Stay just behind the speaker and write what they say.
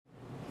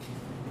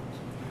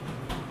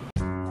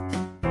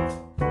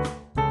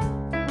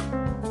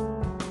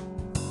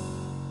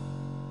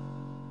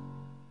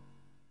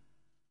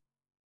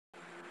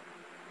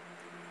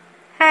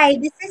Hi,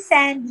 this is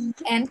Sandy.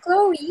 And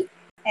Chloe.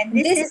 And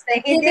this is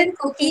the Hidden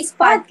Cookies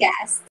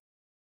Podcast.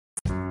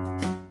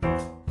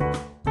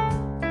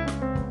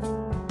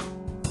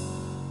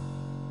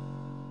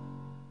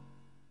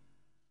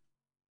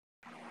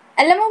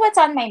 Alam mo what's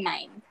on my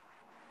mind?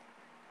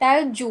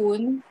 Dahil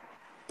June,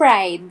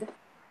 Pride.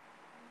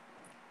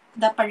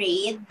 The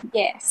parade?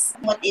 Yes.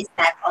 What is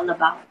that all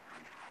about?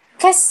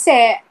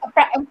 Kasi,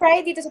 ang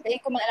Pride dito sa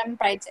tingin ko man alam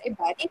Pride sa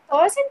iba. Dito,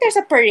 since there's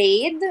a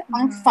parade,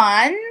 ang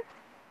fun.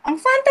 Ang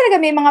fun talaga,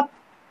 may mga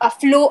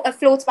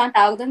floats pa ang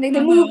tawag doon. Like,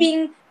 the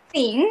moving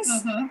things.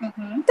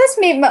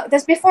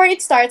 Tapos before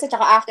it starts, at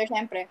saka after,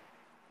 syempre,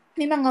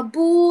 may mga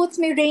booths,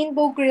 may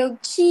rainbow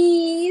grilled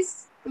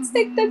cheese. It's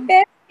like the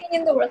best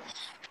thing in the world.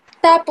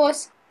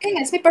 Tapos,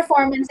 may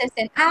performances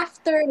and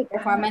after the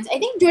performance, I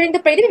think during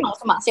the parade, may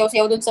mga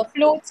sumasayaw-sayaw dun sa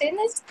floats. And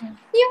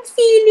yung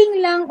feeling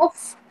lang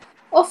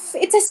of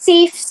it's a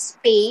safe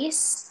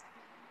space.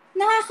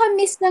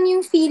 Nakaka-miss lang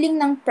yung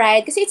feeling ng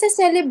Pride kasi it's a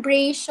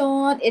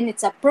celebration and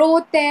it's a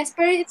protest,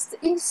 pero it's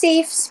in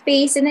safe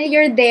space and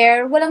you're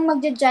there, walang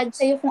magja-judge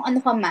sa'yo kung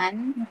ano ka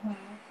man.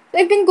 So,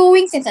 I've been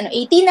going since 18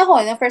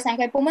 ako, the first time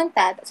kayo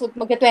pumunta. So,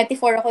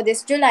 magka-24 ako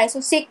this July.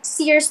 So, 6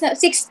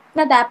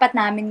 na dapat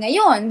namin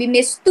ngayon. We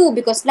missed 2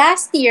 because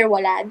last year,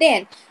 wala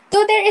din.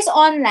 So, there is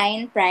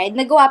online Pride.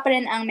 Nagawa pa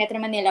rin ang Metro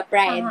Manila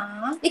Pride.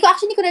 Hindi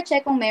ko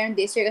na-check kung mayroon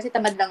this year kasi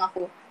tamad lang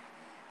ako.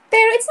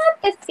 Pero it's not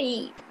the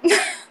same.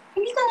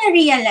 Hindi ko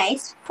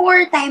na-realize,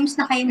 4 times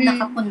na kayong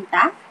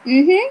nakapunta?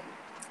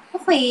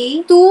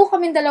 Okay. 2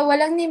 kaming dalawa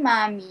lang ni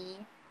Mami.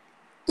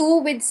 2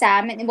 with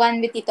Sam and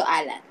 1 with Tito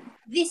Alan.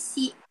 This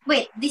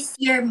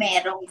year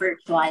merong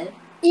virtual?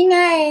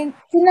 Ingay,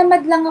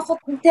 tinamad lang ako.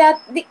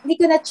 Di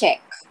ko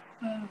na-check.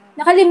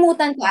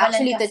 Nakalimutan ko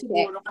actually to check.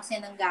 Siguro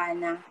kasi ng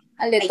gana.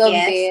 A little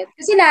bit.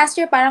 Kasi last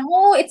year parang,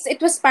 it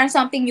was parang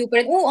something new.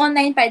 Pero,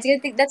 online Pride.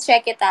 Sige, let's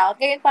check it out.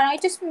 Kaya parang I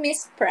just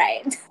miss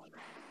Pride.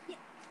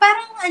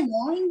 Parang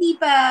hindi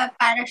pa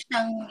para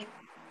siyang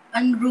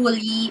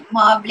unruly,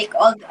 mob, like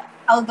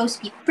all those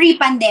people.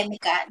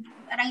 Pre-pandemic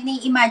parang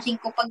nai-imagine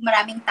ko pag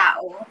maraming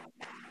tao,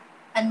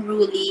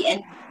 unruly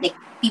and like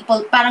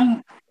people,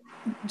 parang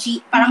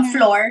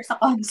floor sa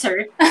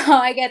concert.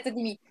 I get it.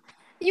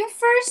 Yung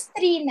first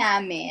 3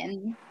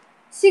 namin,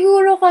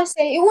 siguro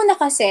kasi, yung una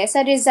kasi,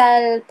 sa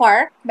Rizal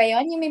Park, ba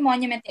yun? Yung may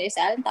monument ni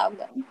Rizal, ang tawag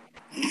doon.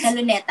 Sa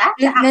Luneta?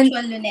 Sa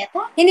actual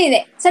Luneta?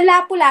 Hindi. Sa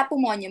Lapu-Lapu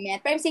Monument.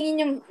 Pero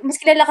singin yung, mas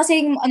kilala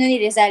kasi yung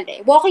ni Rizal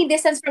Walking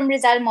distance from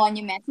Rizal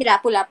Monument, si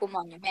Lapu-Lapu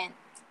Monument.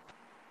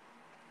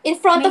 In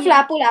front of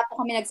Lapu-Lapu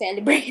kami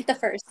nag-celebrate the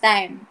first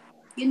time.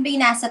 Yun ba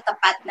yung nasa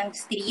tapat ng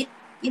street?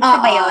 Yun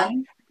ba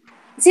yun?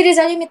 Si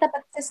Rizal yung may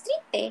tapat sa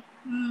street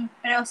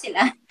Pero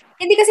sila.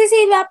 Hindi kasi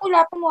si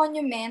Lapu-Lapu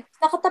Monument,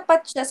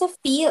 nakatapat siya sa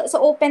field,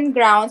 sa open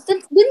grounds.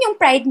 Doon yung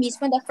Pride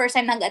mismo, the first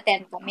time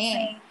nag-attend kami.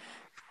 Okay.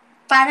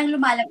 Parang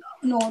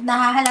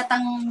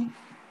nahahalatang,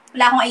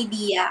 wala akong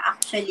idea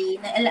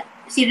actually.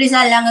 Si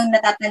Rizal lang ang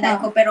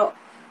natatandaan ko, pero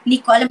hindi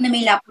ko alam na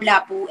may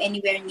Lapu-Lapu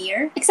anywhere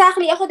near.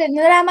 Exactly, ako din.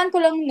 Nalaman ko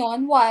lang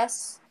noon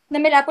was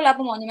na may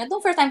Lapu-Lapu Monument.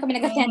 Nung first time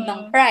kami nag-attend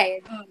ng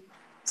Pride.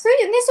 So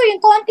yun,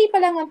 konti pa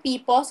lang ang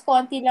peoples,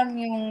 konti lang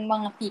yung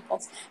mga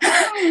peoples.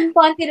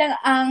 Konti lang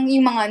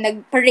yung mga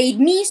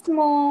nag-parade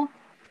mismo,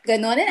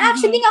 ganon. And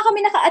actually nga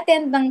kami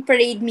naka-attend ng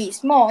parade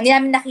mismo. Hindi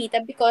namin nakita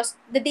because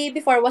the day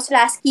before was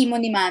last chemo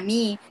ni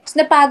Mami.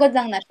 So napagod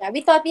lang na siya. We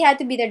thought we had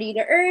to be there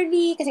really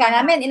early kasi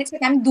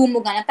in-expect namin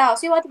dumog na tao.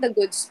 So we wanted a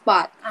good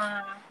spot.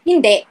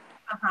 Hindi.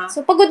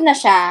 So pagod na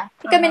siya.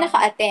 Hindi kami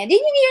naka-attend. Yun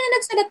yung year na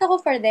nagsulat ako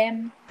for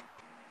them.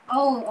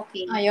 Oh,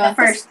 okay. Ayun.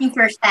 Yung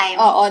first time.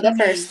 Oo, the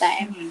first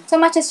time. So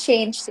much has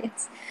changed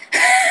since.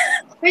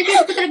 Pero hindi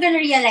ko talaga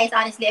na-realize,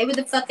 honestly. I would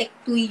have thought like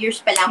 2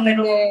 years pa lang,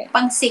 pero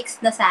pang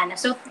 6 na sana.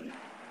 So,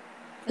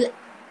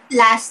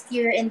 last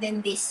year and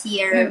then this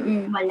year,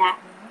 wala.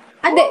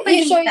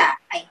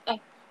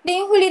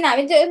 Yung huli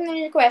namin,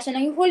 yung question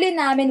lang, yung huli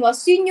namin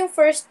was, yun yung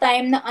first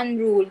time na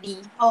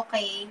unruly.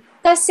 Okay.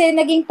 Kasi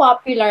naging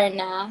popular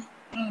na.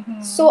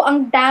 So,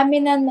 ang dami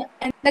na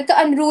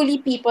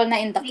nagka-unruly people na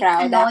in the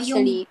crowd,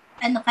 actually.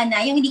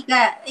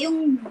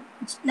 Yung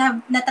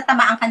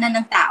natatamaan ka na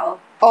ng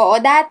tao. Oo,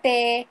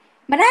 dati,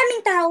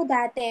 maraming tao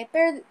dati,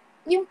 pero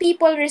yung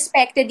people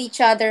respected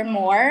each other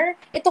more.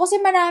 Ito kasi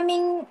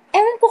maraming,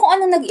 ewan ko kung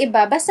ano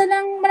nag-iba, basta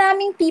lang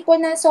maraming people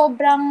na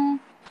sobrang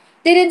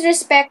didn't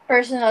respect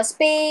personal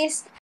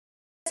space.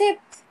 Kasi,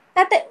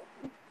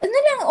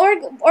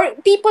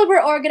 people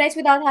were organized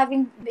without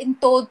having been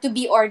told to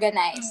be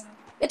organized.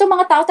 Itong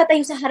mga tao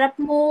tatayo sa harap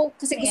mo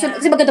kasi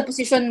maganda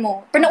position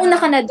mo. Pero nauna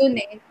ka na dun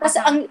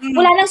Tapos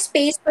wala nang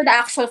space for the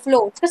actual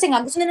float. Kasi nga,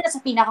 gusto nila sa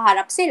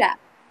pinakaharap sila.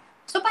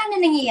 So, paano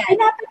nangyayari?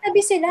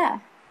 Pinapatabi sila.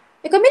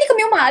 Hindi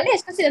kami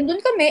umalis kasi nandun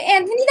kami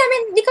and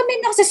hindi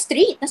kami nasa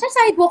street. Nasa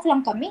sidewalk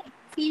lang kami.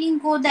 Feeling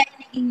ko dahil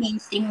naging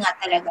mainstream nga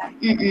talaga.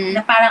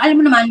 Na parang, alam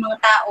mo naman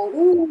mga tao,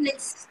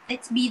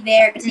 let's be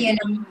there kasi yun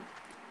ang,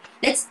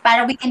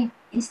 para we can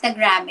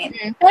Instagram it.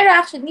 Pero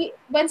actually,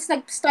 once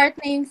nag-start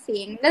na yung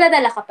thing,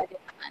 nadadala ka pa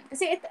din naman.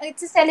 Kasi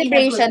it's a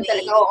celebration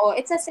talaga. Oo,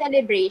 it's a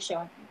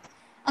celebration.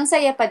 ang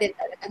saya pa din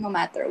talaga no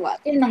matter what.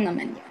 Yun lang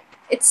naman yun.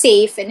 It's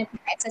safe and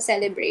it's a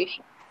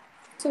celebration.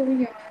 So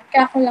yun.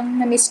 Kaya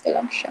na-miss ko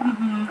lang siya.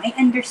 I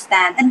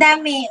understand. Ang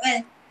dami.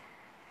 Well,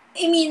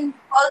 I mean,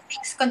 all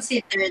things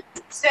considered,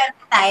 swerte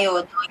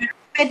tayo. No?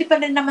 Pwede pa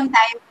rin naman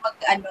tayo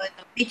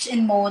bitch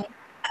and moan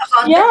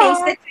about the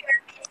things that we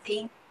are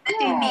missing, that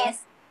we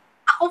miss.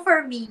 Ako,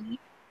 for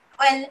me,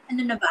 well,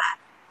 ano na ba?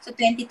 So,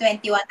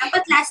 2021.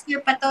 Dapat last year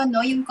pa to,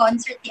 no? Yung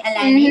concert ni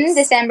Alanis.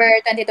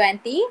 December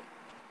 2020?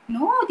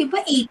 No, di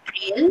ba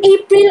April?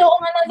 April, oo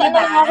nga.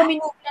 Diba? Ako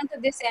minove lang to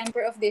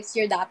December of this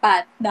year.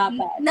 Dapat.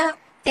 Na,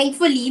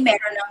 thankfully,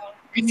 meron ng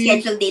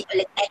reschedule date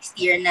ulit next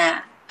year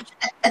na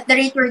at the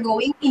rate we're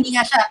going, hindi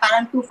nga siya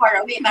parang too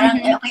far away.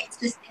 Parang, okay, it's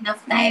just enough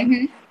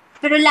time.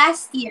 Pero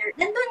last year,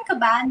 nandun ka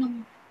ba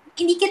nung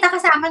hindi kita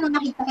kasama nung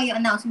nakita ko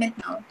yung announcement,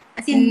 no?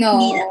 As in, no.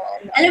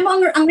 Alam mo,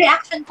 ang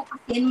reaction ko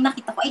kasi nung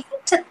nakita ko, I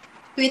think sa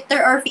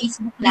Twitter or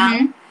Facebook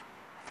lang,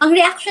 ang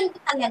reaction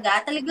ko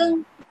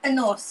talagang,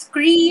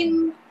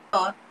 scream,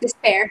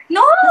 despair.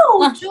 No!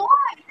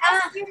 Joy!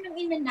 Last year nung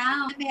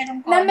in-announce,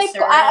 merong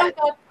concert.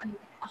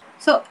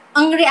 So,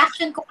 ang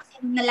reaction ko kasi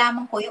nung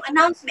nalaman ko, yung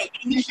announcement,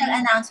 yung initial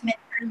announcement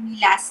early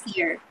last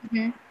year,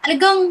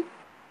 talagang,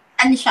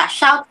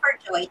 shout for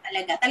joy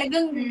talaga.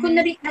 Talagang, kung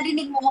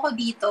narinig mo ako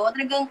dito,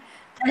 talagang,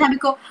 sabi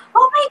ko,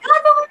 oh my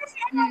God, ako na si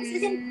Alanis.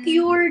 As in,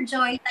 pure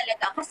joy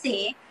talaga.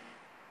 Kasi,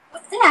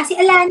 si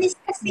Alanis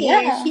kasi,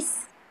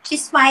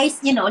 she's my,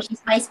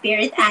 she's my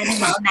spirit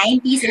animal.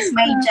 90s is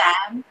my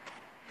jam.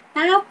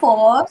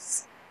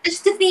 Tapos,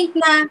 just to think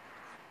na,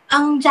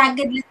 ang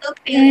Jagged Little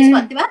Pill is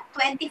what, diba?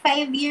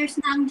 25 years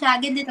na ang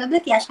Jagged Little Pill,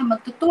 kaya siya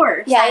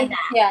magtutour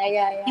sana.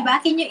 Yeah. Diba?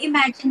 Can you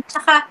imagine?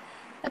 Tsaka,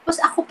 tapos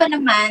ako pa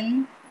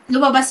naman,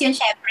 lumabas yun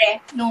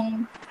syempre,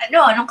 nung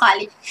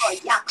college ko.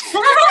 Yak.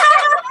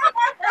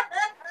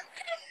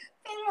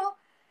 Pero,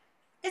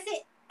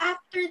 kasi,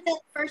 after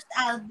that first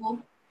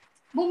album,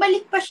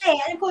 bumalik pa siya eh.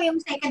 Alam ko,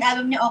 yung second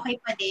album niya okay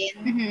pa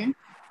din.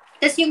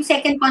 Tapos yung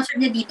second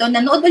concert niya dito,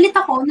 nanood ulit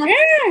ako na,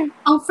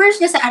 ang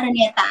first niya sa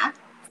Araneta,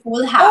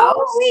 Full House.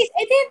 Oh, wait.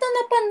 Dito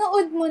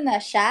napanood mo na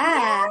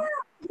siya.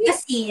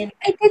 Kasi,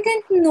 I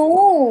didn't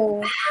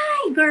know.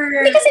 Hi,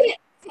 girl. Hindi kasi,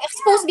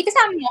 supposed to be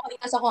kasama mo ako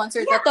dito sa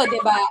concert na to, di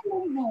ba?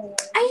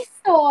 I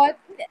thought,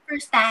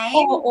 first time?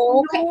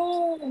 Oo.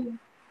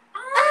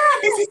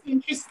 This is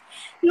interesting.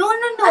 No.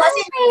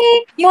 Kasi,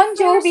 Bon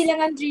Jovi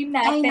lang ang dream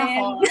natin. Ay,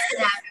 nako.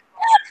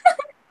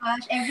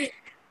 Gosh,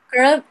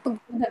 Girl, pag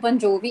Bon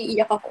Jovi,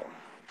 iyak ako.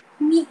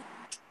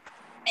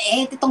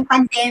 Itong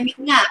pandemic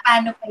nga,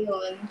 paano pa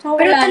yun? So,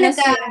 pero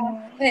talaga,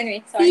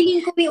 anyway, sorry.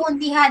 Feeling ko we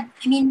only had,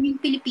 yung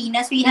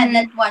Pilipinas, we had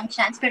that one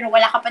chance, pero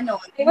wala ka pa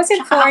noon. I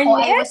wasn't born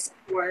yet? I was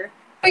poor.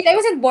 Wait, I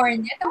wasn't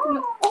born yet?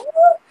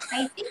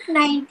 I think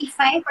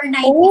 95 or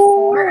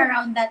 94,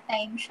 around that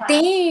time siya.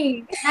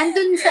 Dang!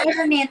 Nandun sa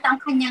Araneta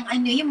ang kanyang,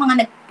 yung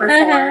mga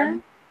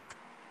nag-perform.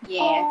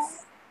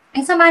 Yes.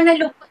 Ang sama na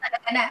loob ko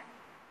talaga na,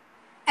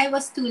 I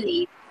was too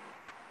late.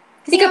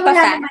 Kasi ka pa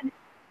fan?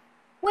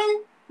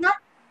 Well,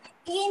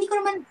 hindi ko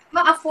naman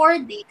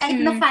ma-afford eh.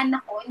 Kahit na fan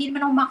ako, hindi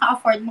naman ako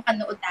maka-afford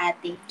makanood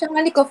dati. Tsaka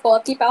hindi ko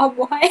 40 pa ako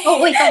buhay.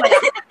 Oo, ikaw wala.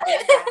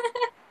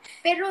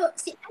 Pero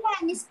si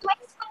Alanis,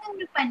 twice pa nang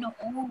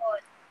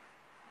napanood.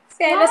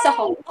 Selos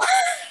ako.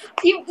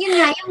 Yun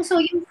nga, yung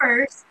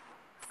first,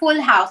 Full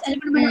House, alam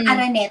mo naman ng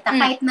Araneta,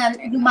 kahit na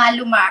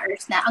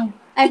lumalumaers na.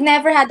 I've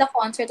never had a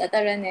concert at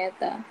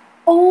Araneta.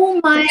 Oh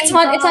my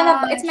God.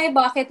 It's my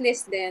bucket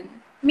list din.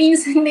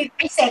 Minsan may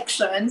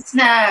sections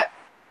na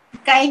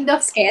kind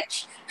of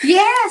sketch.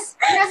 Yes!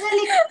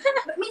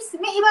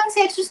 May ibang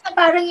sections na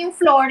parang yung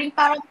flooring,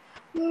 parang,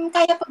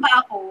 kaya pa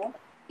ba ako?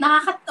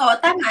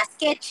 Tama,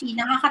 sketchy,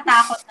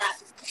 nakakatakot na.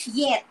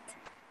 Yet,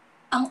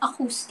 ang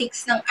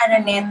acoustics ng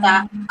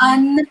Araneta,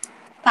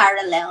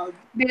 unparalleled.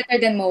 Better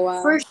than MOA.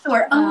 For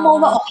sure. Ang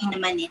MOA okay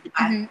naman eh, di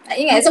ba?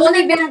 So,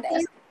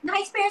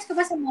 naka-experience ko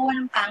ba sa MOA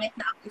ng pangit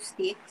na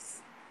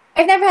acoustics?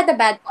 I've never had a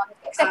bad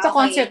concert, except sa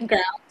concert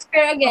grounds.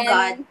 Pero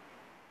again,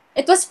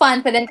 it was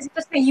fun pa din kasi it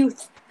was my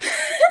youth.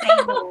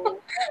 I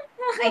know.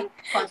 Like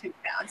concert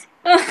grounds.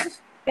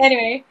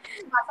 Anyway.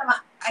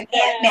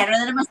 Again, meron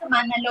na naman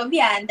sama na loob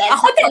yan. Dahil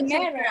ako din,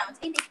 meron.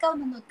 Hindi, ikaw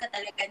nanood ka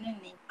talaga nun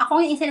eh. Ako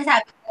yung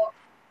sinasabi ko,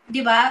 di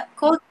ba,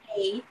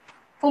 Coldplay,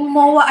 kung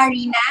MOA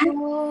Arena,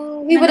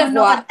 we would have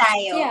walked.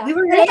 Tayo. Yeah. We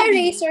were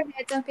ready.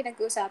 Eraserheads ang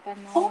pinag-uusapan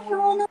mo.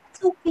 Oh, no, it's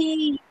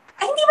okay.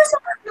 Ay, hindi ba sa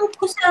loob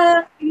ko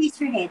sa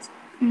Eraserheads?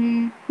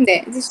 Hindi.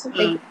 Just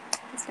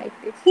like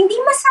this. Hindi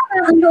masama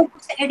ang loob ko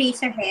sa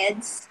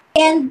Eraserheads.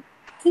 And,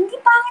 hindi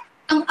pangit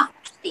ang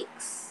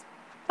acoustics.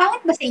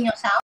 Pangit ba sa inyo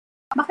sound?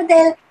 Baka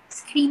dahil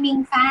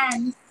screaming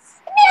fans.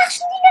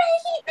 Actually,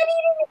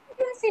 naririnig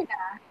din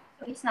sila.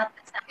 So, it's not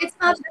the sound. It's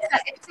not the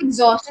sound. It's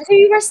exhaustion. So,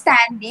 we were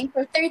standing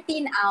for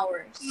 13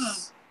 hours.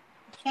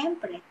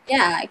 Siyempre.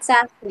 Yeah,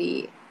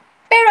 exactly.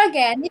 Pero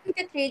again, hindi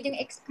ko trade yung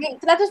experience.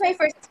 So, that was my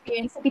first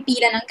experience sa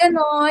pipila ng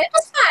gano'n. It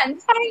was fun.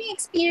 Parang yung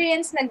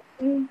experience na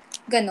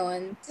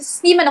Ganon. Tapos,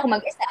 hindi man ako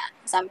mag-isa.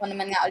 Kasama ko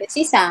naman nga ulit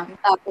si Sam.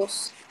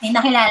 Tapos, may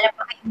nakilala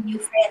pa kayong new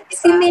friend, di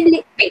ba? si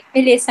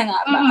Melissa nga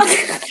ba?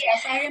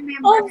 Yes, I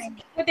remember her name.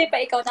 Buti pa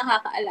ikaw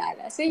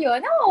nakakaalala. So,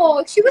 yun.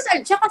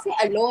 Siya kasi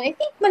alone. I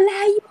think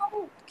malayo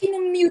ang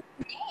kinumute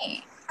niya eh.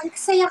 Ang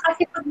saya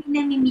kasi pag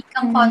minamimit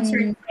kang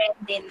concert friend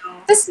din,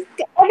 no? Tapos,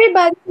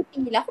 everybody sa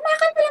pila,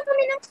 kumakanta lang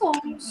kami ng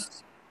songs.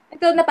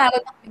 Ito,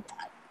 napagod na kami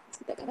lahat.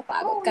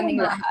 Napagod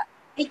kaming lahat.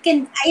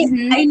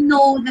 I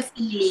know the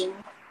feeling.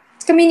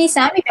 Kami ni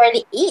Sam, we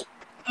barely ate.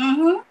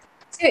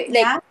 So,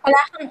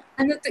 wala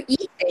kang to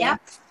eat eh. Yeah.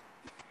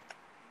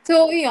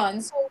 So, yun.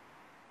 So,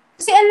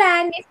 si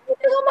Alanis,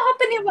 hindi ko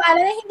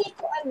makapaniwala na hindi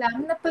ko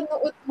alam na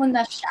panood mo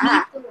na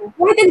siya.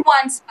 More than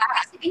once pa.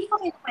 Hindi ko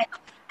kinukwento.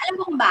 Alam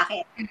mo kung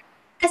bakit?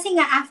 Kasi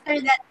nga, after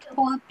that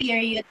whole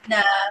period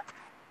na,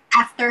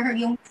 after her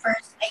yung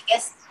first, I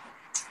guess,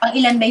 pang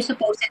ilan ba yung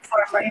supposed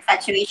form or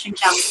infatuation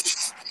jump.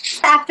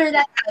 After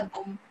that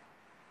album,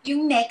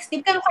 yung next, di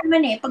ba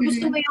naman eh, pag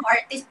gusto mo yung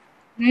artist,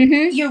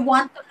 you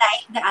want to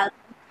like the album.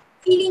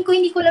 Feeling ko,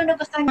 hindi ko lang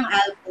nagustuhan ng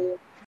album.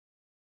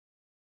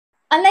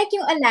 Unlike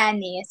yung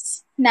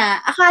Alanis,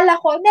 na akala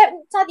ko,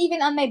 it's not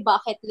even on my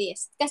bucket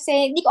list.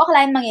 Kasi hindi ko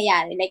akalain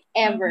mangyayari, like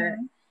ever.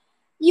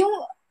 Yung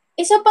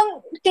isa pang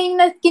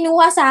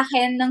kinuha sa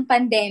akin ng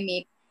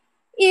pandemic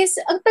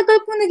is, ang tagal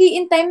ko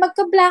nag-iintay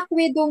magka-Black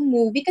Widow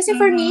movie. Kasi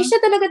for me,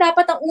 siya talaga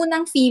dapat ang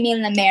unang female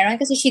na meron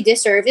kasi she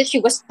deserved it. She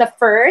was the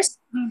first.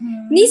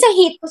 Hindi sa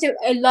hate ko,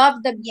 I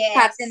love the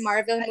Captain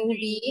Marvel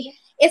movie.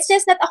 It's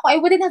just that I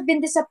wouldn't have been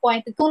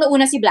disappointed kung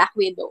nauna si Black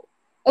Widow.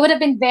 I would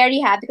have been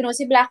very happy kung nauna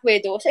si Black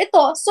Widow. So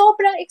ito,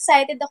 sobrang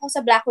excited ako sa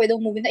Black Widow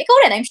movie na ikaw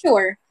rin, I'm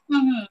sure.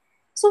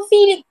 So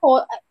feeling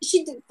ko,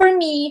 for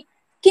me,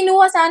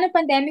 kinuha sa ng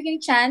pandemic yung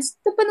chance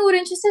to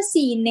panurin siya sa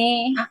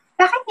sine.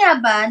 Bakit nga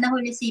ba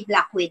nahuli si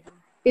Black Widow?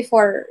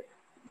 Before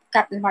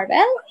Captain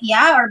Marvel?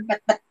 Yeah,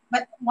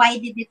 but why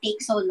did it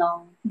take so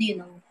long? Do you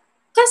know?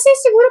 Kasi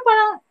siguro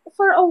parang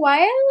for a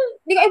while,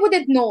 I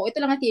wouldn't know. Ito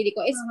lang ang theory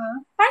ko.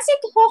 Parang si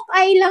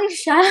Hawkeye lang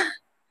siya.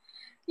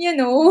 You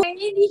know?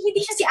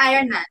 Hindi siya si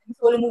Iron Man. May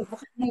solo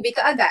movie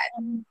ka agad.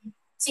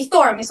 Si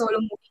Thor, may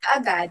solo movie ka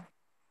agad.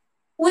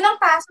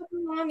 Unang pasok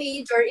ng mga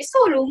major is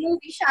solo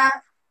movie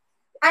siya.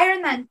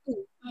 Iron Man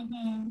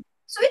 2.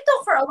 So it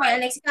took for a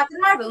while. Like si Captain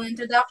Marvel, yung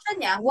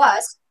introduction niya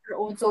was her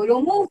own solo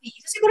movie.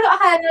 So siguro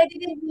akala na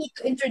didn't need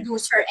to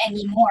introduce her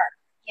anymore.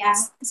 Yeah.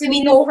 Kasi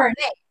we know her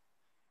na eh.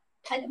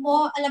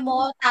 Alam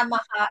mo, tama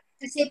ka.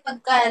 Kasi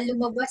pagka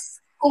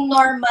lumabas, kung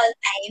normal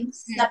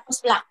times,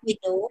 tapos Black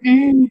Widow,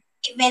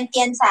 event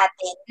yan sa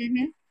atin.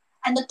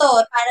 Ano to,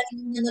 parang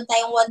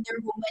tayong Wonder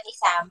Woman ni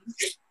Sam.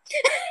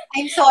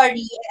 I'm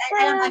sorry.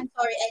 I'm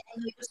sorry. I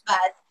know it was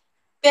bad.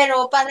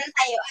 Pero parang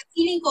tayo,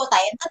 feeling ko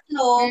tayong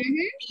tatlo,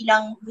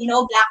 bilang,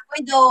 Black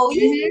Widow,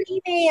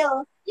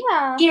 female,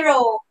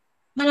 hero,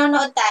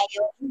 manonood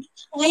tayo.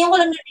 Ngayon ko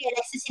lang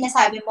na-realize na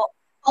sinasabi mo,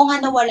 nga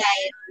nawala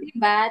yun.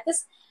 Diba?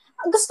 Tapos,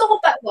 gusto ko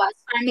pa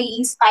parang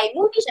magiging spy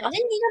movie siya. Kasi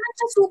hindi naman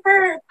siya super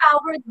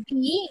powered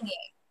being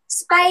eh.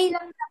 Spy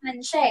lang naman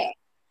siya eh.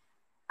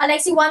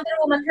 Unlike si Wonder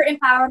Woman, her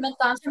empowerment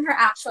comes from her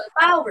actual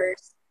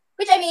powers.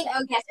 Which I mean,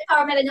 I guess,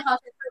 empowerment din yung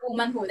comes from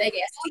womanhood, I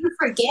guess. So you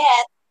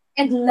forget.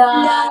 And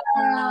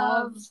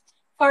love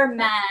for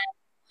man.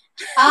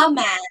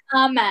 Man.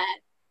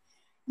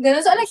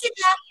 Ganun. So, like, si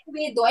Black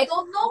Widow, I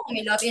don't know kung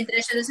may love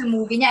interest siya sa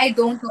movie niya. I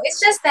don't know.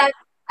 It's just that,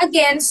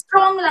 again,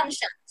 strong lang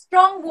siya.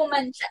 Strong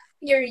woman siya.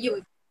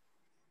 Period.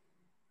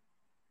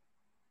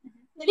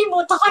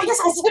 Nalimutan ko yung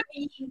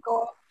sasabihin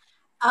ko.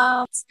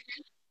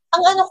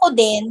 Ang ano ko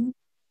din,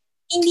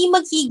 hindi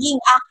magiging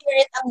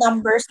accurate ang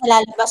numbers na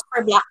lalabas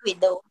for Black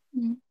Widow.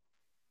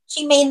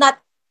 She may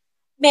not,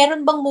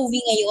 meron bang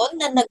movie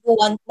ngayon na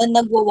nagwa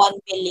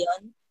 1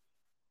 billion?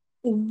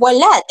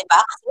 Wala, di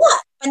ba? Kasi nga,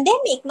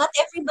 pandemic, not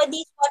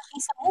everybody is watching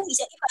some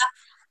movies. Yung iba,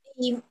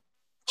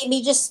 they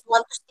may just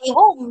want to stay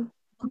home.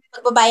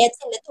 Magbabayad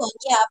sila doon.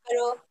 Yeah,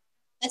 pero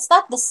that's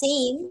not the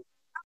same.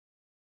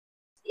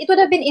 It would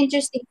have been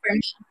interesting for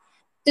me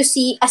to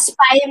see a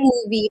spy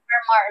movie for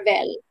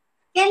Marvel.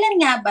 Kailan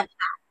nga ba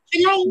na?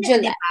 July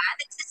na, di ba?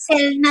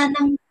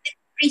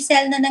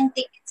 Pre-sell na ng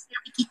tickets.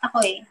 Nakikita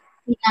ko eh.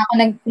 Hindi na ako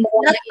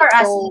nagkumuha ng info. Not for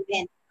us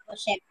even. So,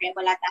 syempre,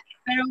 wala tayo.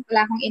 Pero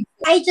wala akong info.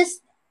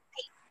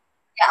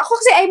 Ako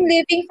kasi I'm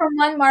living from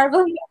one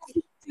Marvel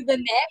movie to the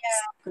next.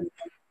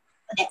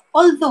 Yeah.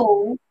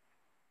 Although,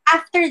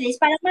 after this,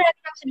 parang marami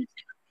na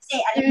sunod-sunod. Kasi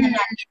alam na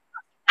natin,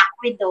 Black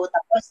Widow,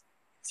 tapos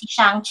si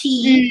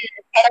Shang-Chi,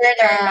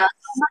 Eternal.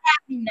 So,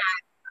 marami na.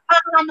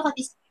 Parang ano ka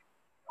this year?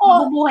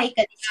 Mabubuhay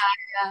ka this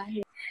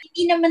year.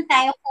 Hindi naman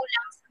tayo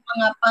kulang sa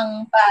mga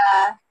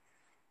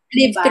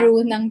live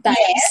through ng times.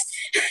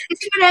 Yes.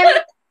 Kasi marami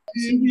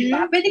diba?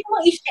 Pwede ko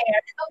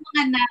i-share itong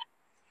mga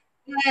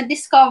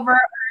na-discover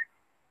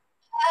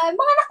or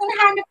mga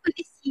nahanap ko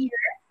this year.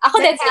 Ako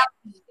din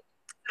happy.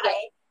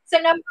 Okay. So,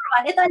 number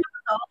 1, ito ano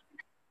to?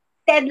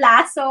 Ted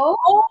Lasso.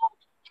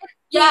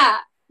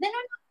 Yeah.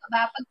 Nanonood ka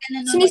ba pagka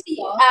nanonood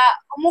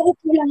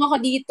umuupo lang ako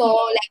dito.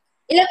 Like,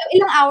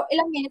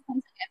 ilang minutes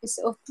lang sa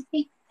episode.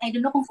 I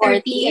don't know kung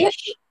 40.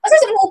 30-ish. Kasi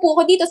umuupo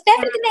ko dito,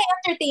 definitely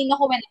na-entertain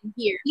ako when I'm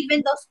here.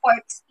 Even though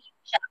sports team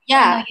siya.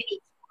 Yeah. You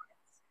hate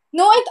sports.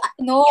 No,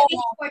 no. You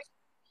hate sports.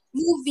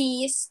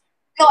 Movies.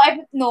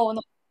 No.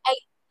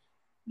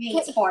 You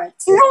hate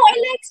sports. No, I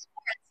like sports.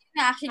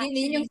 Actually,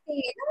 yun yung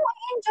thing. No,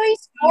 I enjoy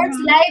sports,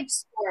 live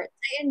sports.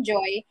 I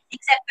enjoy.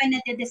 Except when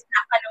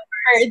nadidistract ka ng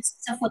birds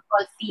sa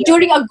football field.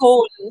 During a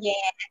goal.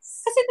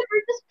 Yes. Kasi the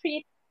bird was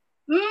pretty.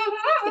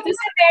 Mm-hmm. It was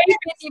a very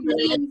pretty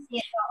bird.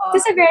 It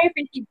was a very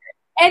pretty bird.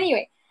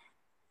 Anyway,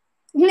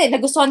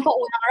 nagustuhan ko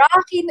unang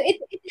Rocky.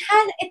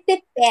 It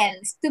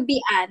depends, to be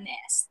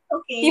honest.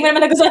 Okay. Hindi mo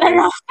naman nagustuhan ng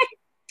Rocky.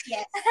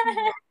 Yes.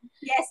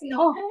 Yes,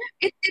 no.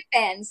 It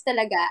depends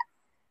talaga.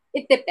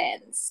 It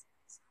depends.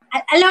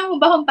 Alam mo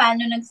ba kung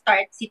paano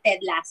nag-start si Ted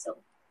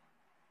Lasso?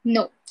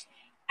 No.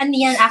 Ano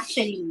yan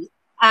actually?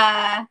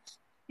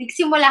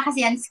 Nagsimula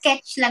kasi yan,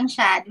 sketch lang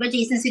siya. Di ba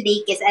Jason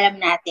Sudeikis, alam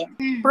natin.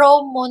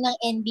 Promo ng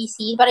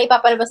NBC, para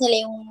ipapalabas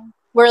nila yung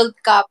World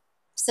Cup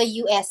sa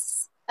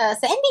US,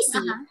 sa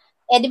NBC.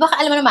 Di ba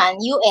alam mo naman,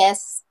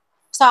 US,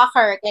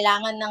 soccer,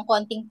 kailangan ng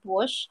konting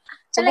push.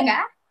 So,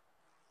 talaga?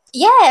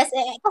 Yes,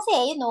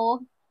 kasi,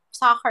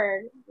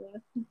 soccer,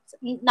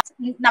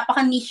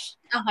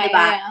 napaka-niche. Okay,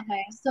 diba?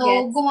 Okay. So,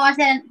 gumawa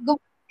si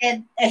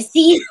Ted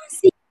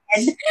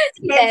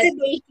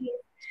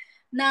Sudeikis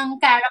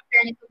ng character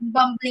nitong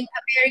bumbling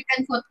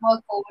American football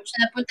coach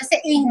na napunta sa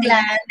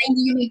England na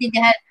hindi nyo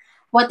maintindihan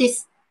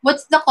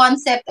what's the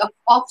concept of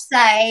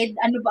offside,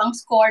 ano ba ang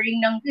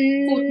scoring ng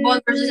football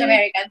versus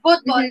American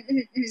football.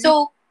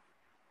 So,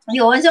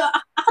 yun. So,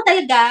 ako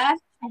talaga,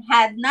 I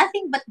had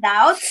nothing but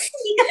doubts.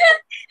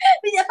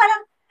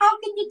 Parang, how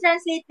can you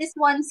translate this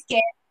one sketch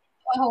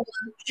to a whole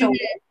show?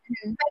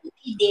 But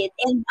he did.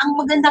 And ang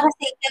maganda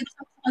kasi,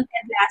 gusto ko ng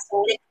Ted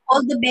Lasso, like, all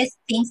the best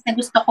things na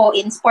gusto ko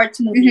in sports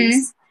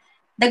movies,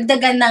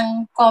 dagdagan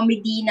ng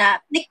comedy na,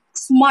 like,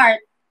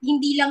 smart.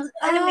 Hindi lang,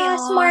 alam mo yun.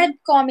 Smart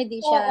comedy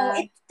siya.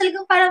 Oo.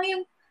 Talagang parang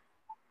yung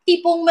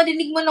tipong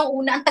marinig mo nung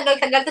una, ang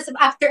tagal-tagal, tapos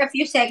after a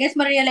few seconds,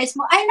 ma-realize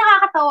mo, ay,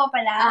 nakakatawa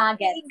pala.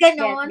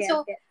 Ganon.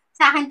 So,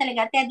 sa akin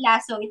talaga, Ted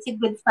Lasso, it's a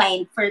good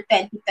find for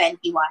 2021.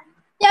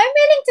 Yeah, I'm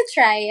willing to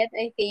try it,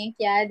 I think.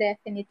 Yeah,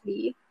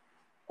 definitely.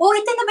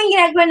 Ito na ba yung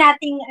ginagawa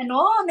nating,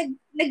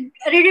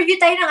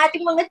 nag-review tayo ng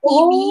ating mga TV.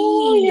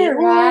 Oh, you're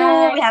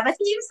right. We have a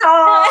theme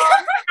song.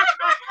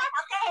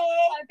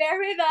 Okay.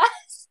 Bear with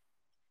us.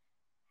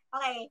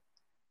 Okay.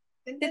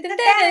 3M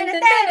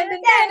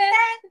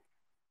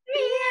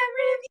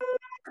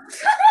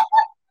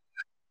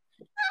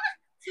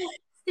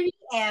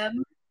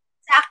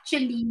is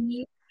actually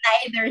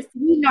neither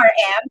 3 nor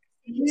M.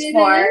 It's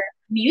for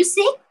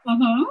music.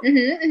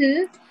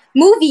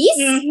 Movies.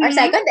 Our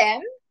second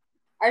M.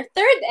 Our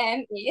third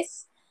M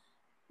is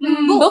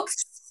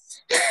books.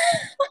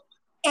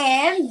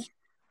 And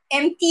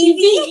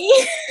MTV.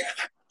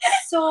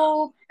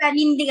 So,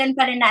 panindigan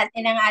pa rin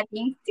natin ang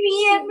ating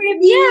 3M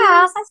review.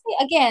 Yeah, kasi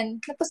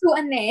again,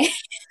 napusuan na eh.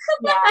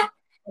 Yeah.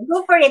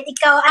 Go for it.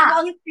 Ikaw,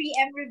 ano ang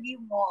 3M review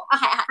mo?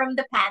 Okay, from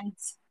the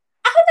pants.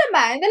 Ako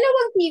naman, 2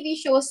 TV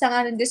shows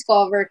ang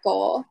discover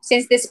ko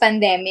since this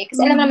pandemic.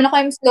 Kasi alam naman ako,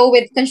 I'm slow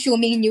with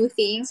consuming new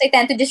things. I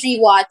tend to just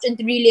rewatch and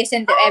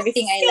re-listen to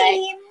everything I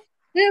like.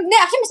 Hindi,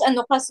 actually,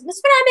 mas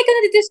marami ka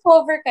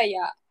na-discover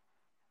kaya.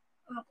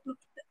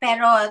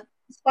 Pero,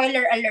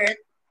 spoiler alert,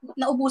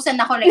 naubusan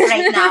ako like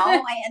right now.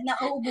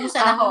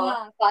 Nauubusan ako.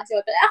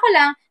 Possible. Ako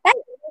lang, I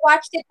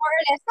watched it more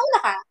or less. Nauna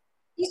ka.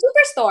 Yung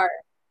Superstore.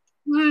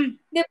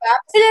 Diba?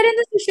 Sila rin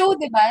na sa show,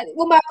 diba?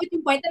 Umabot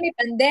yung point na may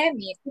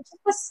pandemic.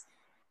 Tapos,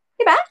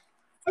 diba?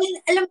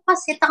 Alam ko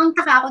kasi,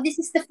 takang-taka ako, this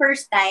is the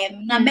first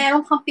time na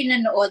meron kang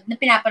pinanood na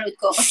pinapanood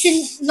ko.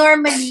 Kasi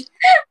normally,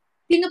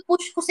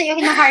 pinupush ko sa'yo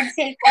na hard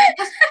sell ko.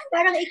 Tapos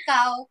parang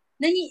ikaw,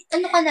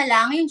 ano ka na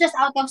lang, yung just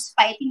out of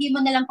spite, hindi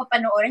mo na lang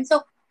papanoorin.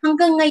 So,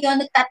 hanggang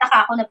ngayon,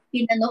 nagtataka ako na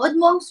pinanood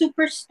mo ang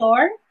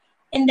Superstore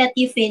and that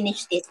you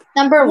finished it.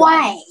 Number 1.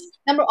 Why?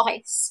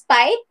 Okay,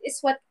 spite is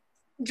what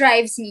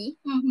drives me.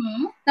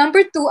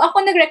 Number 2,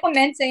 ako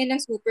nag-recommend sa'yo ng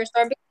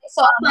Superstore because I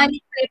saw a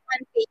funny clip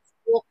on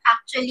Facebook.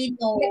 Actually,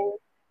 no.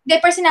 Hindi,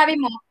 pero sinabi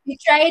mo, you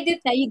tried it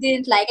na, you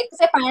didn't like it.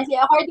 Kasi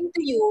apparently, according to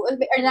you, or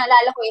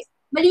naalala ko is,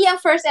 mali ang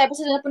first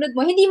episode na napanood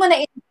mo, hindi mo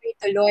na-enjoy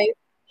tuloy.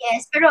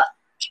 Yes, pero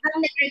ibang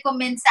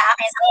nag-recommend sa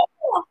akin,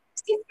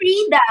 si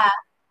Frida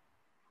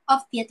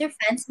of Theater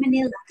Fans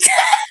Manila.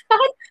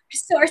 Bakit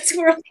Resorts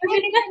World?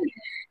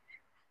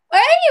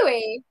 Well,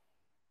 anyway,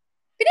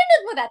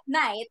 pinanood mo that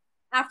night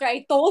after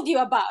I told you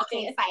about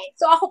it. Fine.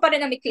 So, ako pa rin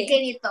ang may claim.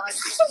 Ganito.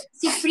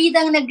 Si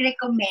Frida ang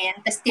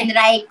nag-recommend, tapos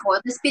tinry ko,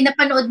 tapos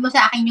pinapanood mo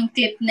sa akin yung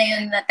clip na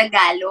yun na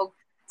Tagalog.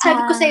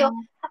 Sabi ko sa'yo,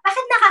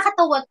 bakit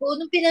nakakatawa to?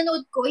 Nung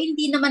pinanood ko,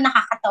 hindi naman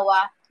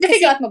nakakatawa.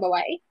 Na-figure out mo ba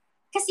why?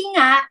 Kasi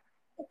nga,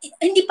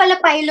 hindi pala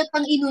pilot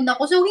ang inuna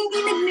ko. So, hindi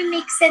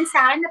nag-make sense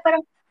sa akin na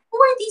parang, who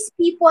are these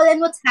people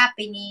and what's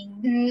happening?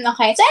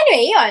 Okay. So,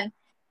 anyway, yun.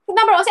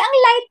 Number one, kasi ang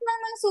light lang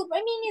ng super.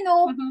 I mean,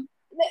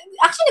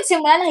 actually,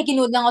 nagsimula,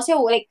 nakikinood lang kasi,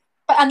 like,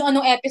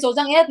 ano-anong episodes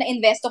ang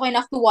na-invest ako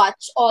enough to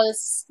watch all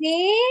 6?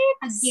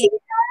 Again.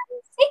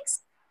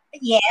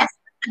 6? Yes.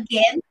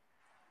 Again.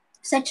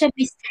 Such a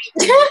mystery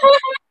to me.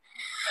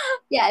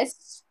 Yeah,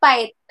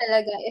 spite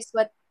talaga is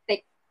what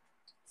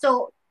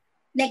So,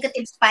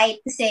 negative spite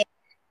kasi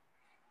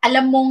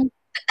alam mong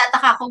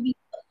nagtataka ko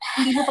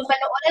hindi mo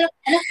papanoorin.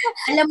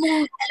 Alam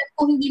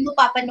kong hindi mo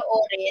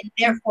papanoorin,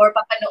 therefore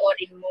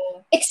papanoorin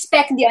mo.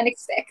 expect the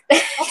unexpected.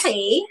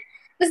 Okay.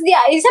 Tapos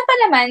isa pa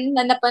naman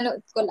na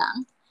napanood ko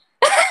lang.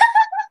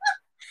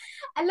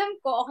 Alam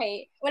ko,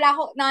 okay, wala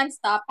ako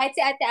non-stop. Kahit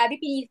si Ate Abby,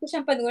 pinilit ko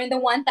siyang panoorin the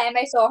one time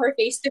I saw her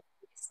face to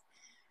face.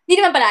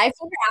 Hindi naman pala, I've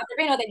seen her after,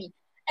 but you know what I mean.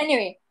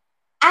 Anyway,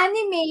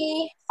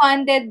 anime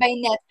funded by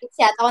Netflix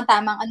yata kung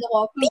tamang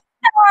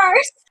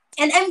Beastars!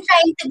 And I'm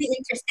trying to be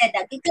interested.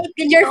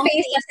 Your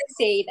face doesn't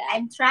say that.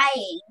 I'm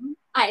trying.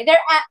 Ay,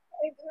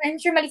 I'm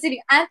sure mali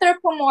sabihin,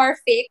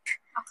 anthropomorphic.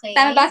 Okay.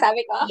 Tama ba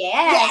sabi ko?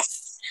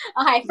 Yes.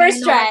 Okay,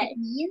 first try. What it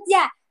means?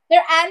 Yeah,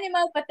 they're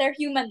animal but they're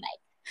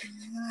human-like.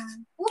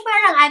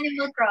 Parang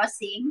Animal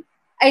Crossing.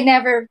 I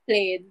never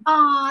played.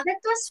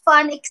 That was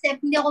fun except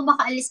hindi ako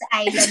makaalis sa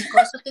island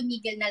ko so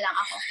tumigil na lang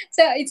ako.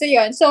 So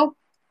yun. So,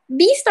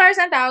 Beastars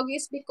ang tawag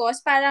is because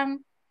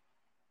parang,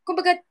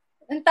 kumbaga,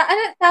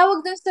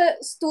 tawag dun sa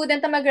student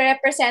na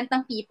mag-represent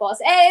ng peoples.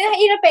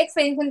 Hirap pa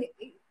explain ko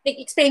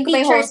pa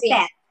yung whole thing.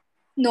 Pet.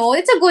 No,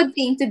 it's a good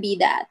thing to be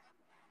that.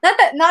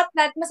 Not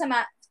that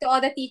masama to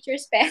all the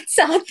teachers' pets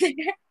out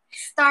there.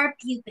 Star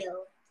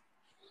pupil.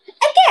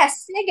 I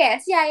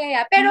guess.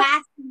 Yeah. Pero,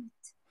 math.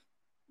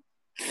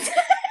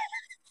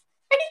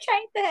 Are you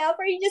trying to help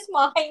or are you just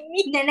mocking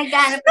me?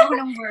 Naghanap ako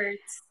ng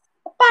words.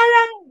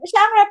 Parang,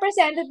 siya ang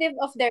representative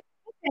of their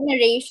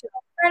generation.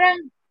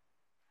 Parang,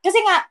 kasi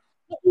nga,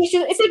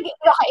 issue, ito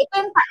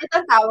ang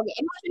tawag.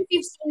 I'm not sure if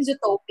you've seen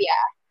Zootopia.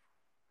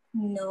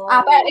 No.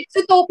 But it's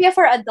Zootopia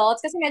for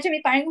adults kasi medyo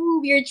may parang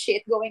weird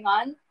shit going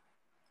on.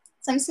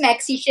 Some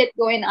smexy shit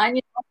going on.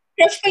 You know?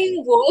 Crush ko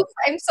yung wolf.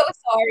 I'm so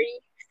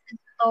sorry.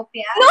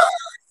 Zootopia? No!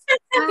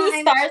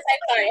 Beastars.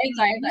 I'm sorry.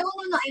 No,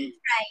 I'm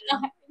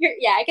trying.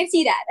 Yeah, I can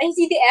see that. I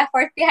see the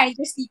effort behind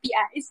your sleepy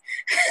eyes.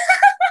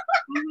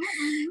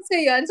 So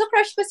yun. So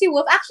crush ko si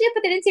Wolf. Actually,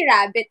 pati rin si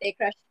Rabbit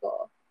crush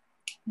ko.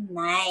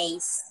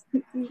 Nice.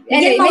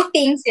 Anyway, may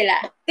thing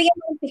sila. Bigyan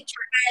mo yung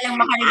picture para lang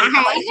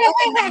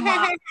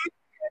makarelate.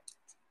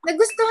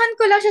 Nagustuhan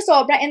ko lang siya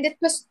sobra and it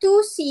was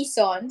 2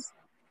 seasons.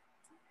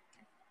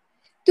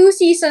 2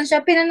 seasons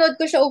siya.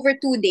 Pinanood ko siya over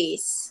 2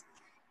 days.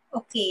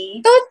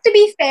 Okay. So, to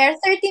be fair,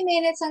 30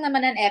 minutes lang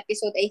naman an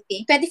episode, I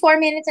think. 24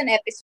 minutes an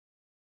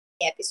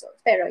episode.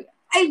 Pero,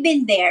 I've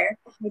been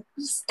there.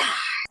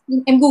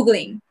 I'm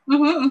Googling.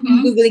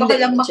 I'm Googling the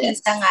lang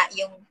makita nga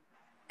yung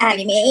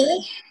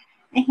anime.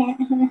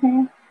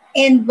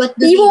 And what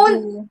do they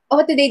do?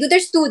 What do they do?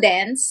 They're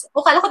students.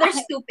 Kala ko they're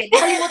stupid.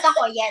 Nakalimutan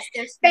ko, yes,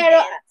 they're students.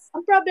 Pero,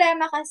 ang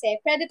problema kasi,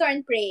 predator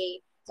and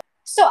prey.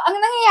 So, ang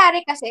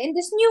nangyayari kasi, in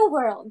this new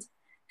world,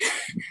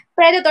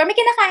 predator, may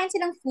kinakain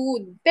silang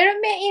food. Pero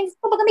may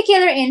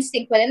killer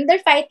instinct and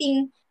they're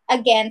fighting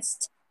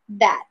against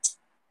that.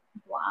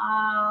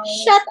 Wow.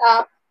 Shut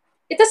up.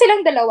 Ito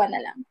silang dalawa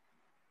na lang.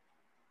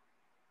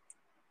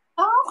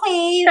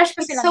 Okay.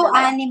 So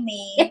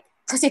anime.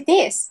 Because it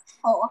is.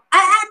 Oo.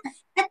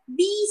 At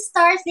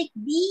Beastars, like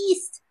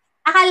Beast.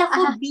 Akala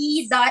ko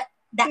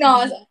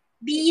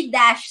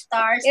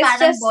B-stars,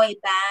 parang boy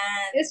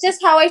band. It's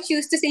just how I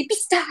choose to say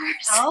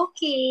Beastars.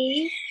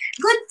 Okay.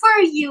 Good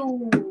for you.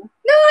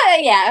 No,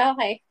 yeah,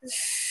 okay.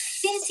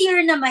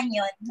 Sincere naman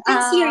yun.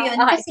 Sincere yun.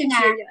 Okay, kasi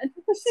nga.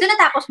 So,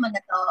 natapos mo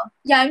na to?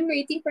 Yeah, I'm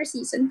waiting for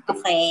season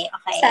 2. Okay.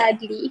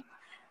 Sadly.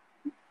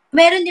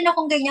 Meron din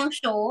akong ganyang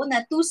show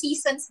na 2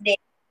 seasons din.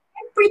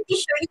 I'm pretty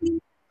sure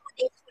hindi 2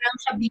 days ko lang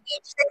siya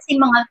binage. Kasi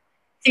mga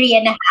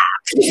 3.5.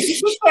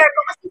 Share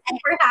ko kasi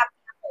super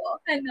happy ako.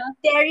 Ano?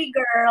 Dairy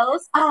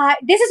Girls.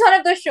 This is one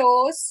of those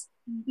shows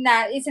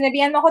na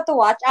sinabihan mo ko to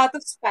watch out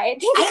of spite.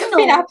 Hindi ko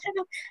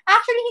pinapanood.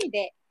 Actually,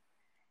 hindi.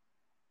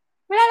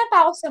 Wala na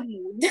pa ako sa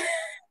mood.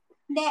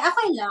 Hindi,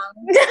 okay lang.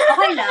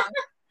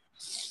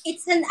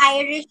 It's an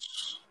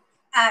Irish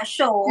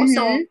show,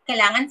 so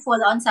kailangan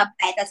full-on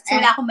subtitles. So,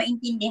 wala akong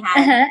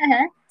maintindihan.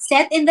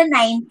 Set in the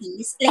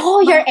 90s. Like,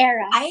 your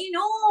era. I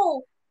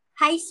know!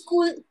 High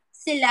school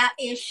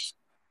sila-ish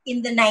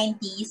in the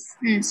 90s.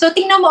 So,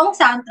 tingnan mo ang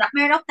soundtrack.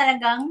 Meron ako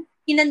talagang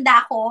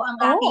hinanda ko ang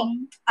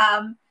aking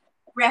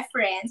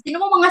reference.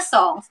 Tingnan mo mga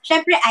songs.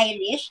 Syempre,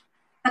 Irish.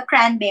 The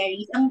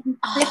Cranberries. Ang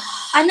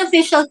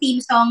unofficial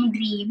theme song,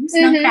 Dreams,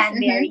 ng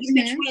Cranberries,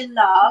 which we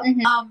love.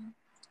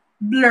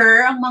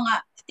 Blur, yung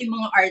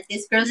mga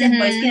artists, girls and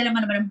boys, kaya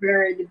naman ng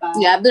Blur, di ba?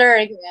 Yeah,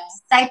 Blur. Yeah.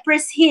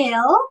 Cypress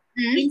Hill,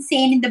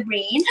 Insane in the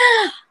Brain,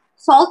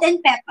 Salt and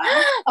Pepper.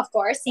 Of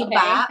course,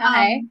 diba?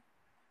 Okay.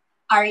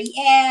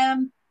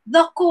 R.E.M.,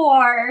 The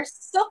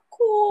Course.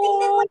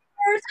 Tingnan mo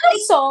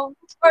yung song.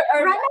 Or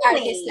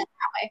artist lang.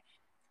 Okay.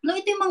 No,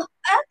 ito yung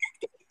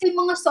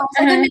mga songs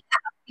na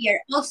nag-appear.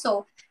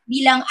 Also,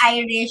 bilang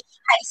Irish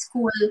high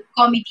school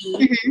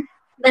comedy,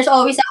 there's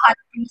always a hot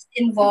priest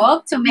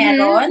involved. So,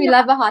 meron. We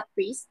love a hot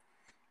priest.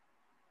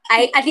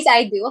 At least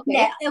I do.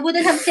 Okay. I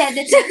wouldn't have said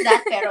it like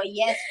that, pero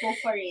yes, go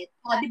for it.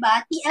 O,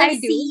 diba? TLC.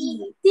 I do.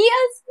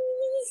 TLC.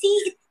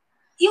 See,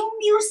 yung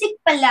music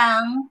pa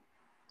lang,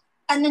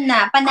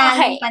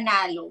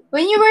 panalo.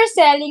 When you were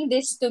selling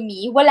this to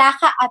me, wala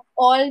ka at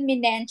all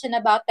minention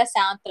about the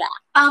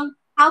soundtrack.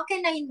 How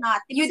can I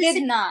not? You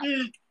did not.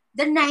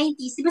 The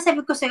 90s. Diba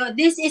sabi ko sa'yo,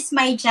 this is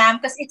my jam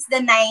because it's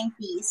the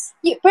 90s.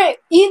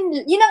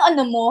 Yun ang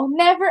ano mo,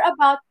 never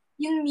about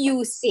yung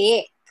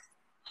music.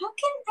 How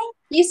can I?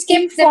 You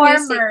skipped the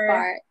music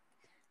part.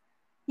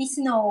 Please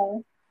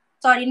no.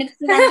 Sorry,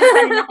 nagsinadya pa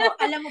rin ako.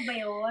 Alam mo ba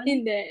yun?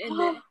 Hindi.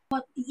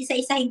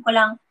 Isa-isahin ko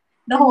lang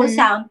the whole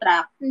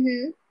soundtrack.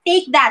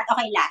 Take That.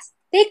 Okay, last.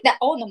 Take That.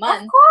 Oh,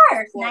 naman. Of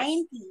course.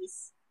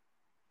 90s.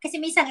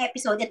 Kasi may isang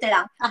episode, ito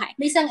lang. Okay.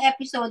 May isang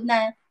episode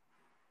na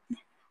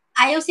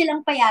ayaw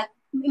silang payag.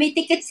 May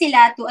ticket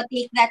sila to a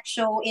Take That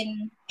show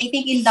in, I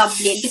think in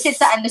Dublin. Kasi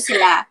sa ano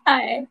sila.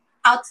 Okay.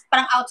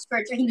 Parang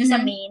outskirts or hindi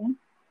sa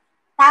main.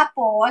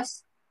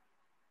 Tapos,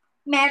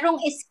 merong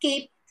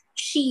escape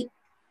sheep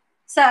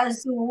sa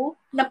zoo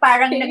na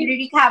parang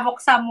nagre-wreak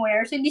havoc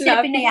somewhere. So, hindi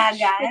sila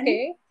pinayagan.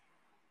 Okay.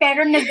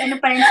 Pero nag-ano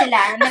pa rin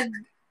sila.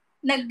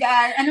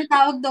 Ano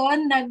tawag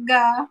doon?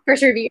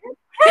 Persevere?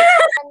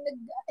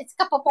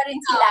 Nag-escape pa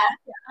rin sila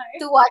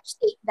to watch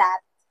Take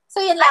That. So,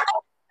 yun lang.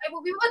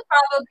 We would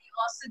probably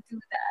also do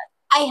that.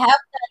 I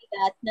have done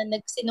that na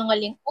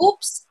nagsinungaling.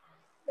 Oops!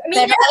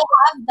 Pero I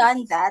have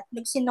done that.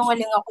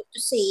 Nagsinungaling ako to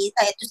say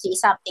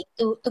something,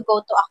 to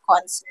go to a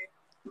concert.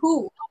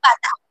 Who? Yung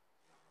bata.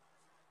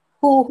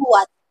 Who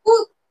what? Who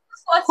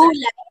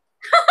like?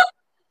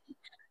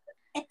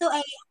 Ito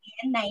ay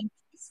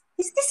 90s.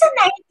 Is this a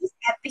 90s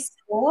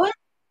episode?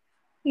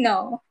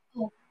 No.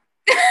 Oh.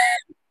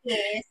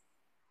 Yes.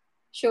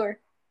 Sure.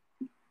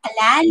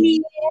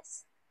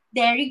 Alanis,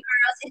 Dairy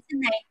Girls, it's a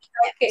 90s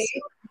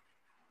episode.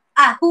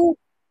 Who?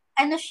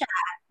 Ano siya?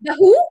 The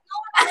Who? No.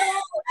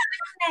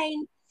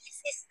 90s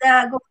is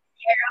the golden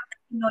era of the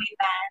Pinoy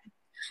band.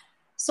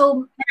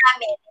 So,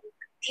 marami.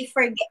 I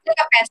forget.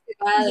 Like a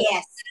festival.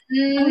 Yes.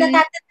 Ang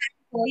natatandaan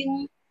ko,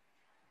 yung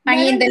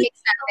in the mix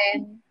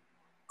natin.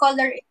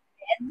 Color It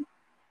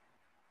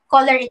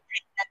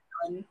Red na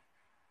doon.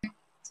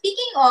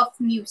 Speaking of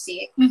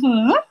music,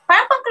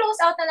 parang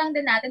pang-close out na lang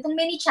din natin itong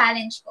mini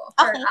challenge ko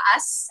for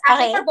us.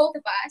 Actually, for both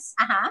of us.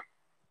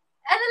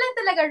 Ano lang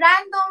talaga,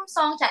 random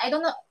song challenge. I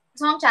don't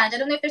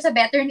know if there's a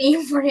better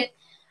name for it.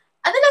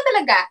 Ano lang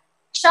talaga,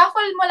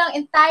 shuffle mo lang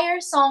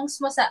entire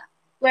songs mo sa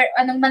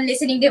anong man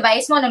listening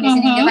device mo,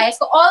 listening device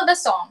ko, all the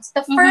songs.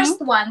 The first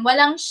one,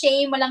 walang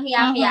shame, walang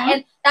hiya-hiya.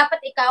 And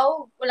dapat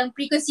ikaw, walang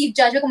preconceived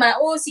judgment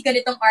kung si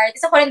ganitong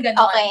artist. Ako rin ganun.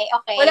 Okay.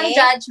 Walang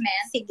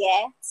judgment.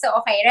 Sige. So,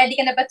 okay, ready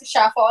ka na ba to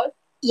shuffle?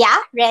 Yeah,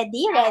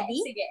 ready.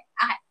 Sige.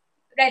 Okay.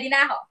 Ready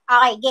na ako.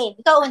 Okay, game.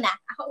 Ikaw una.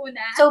 Ako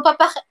una. So,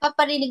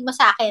 paparinig mo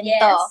sa akin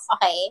to.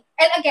 Okay.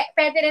 And again,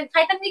 pwede rin,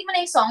 kahit narinig mo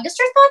na yung song, just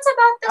your thoughts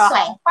about the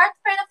song. Part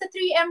of the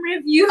 3M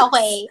review.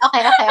 Okay.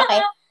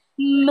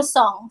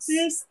 Songs.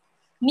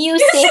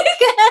 Music.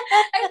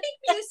 I think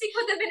music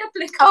would have been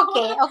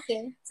applicable.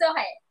 Okay. So,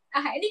 okay.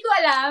 Hindi ko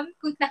alam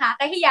kung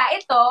nakakahiya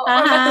ito or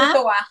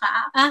matutuwa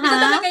ka. Ito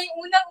talaga yung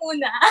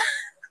unang-una.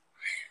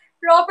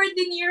 Robert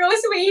De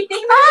Niro's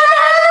Waiting.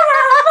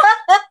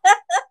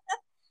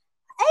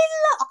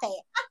 Okay.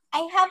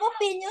 I have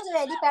opinions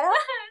already, pero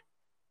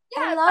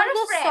yeah, I love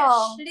this fresh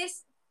song.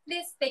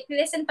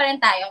 Listen pa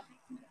rin tayo.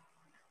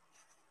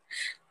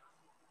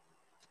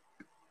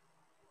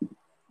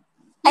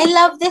 I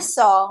love this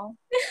song.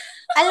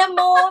 Alam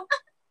mo,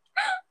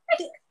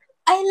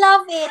 I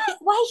love it.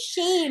 Why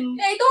shame?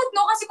 I don't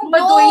know kasi kung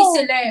Baduy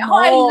sila eh. Ako,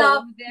 I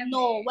love them.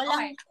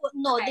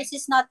 This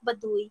is not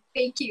Baduy.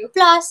 Thank you.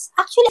 Plus,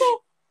 actually,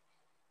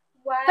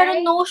 why?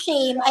 Pero no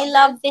shame. I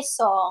love this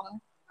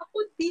song.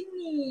 Ako din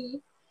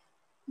eh.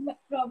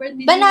 Robert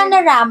De Niro.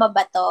 Bananarama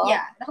ba to?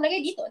 Yeah.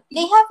 Nakalagay dito.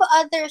 They have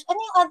others. Ano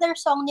yung other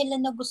song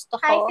nila na gusto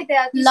ko? High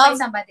Fidelity by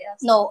somebody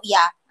else. No,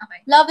 yeah.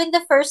 Okay. Love in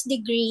the First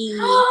Degree.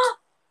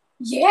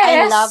 Yes!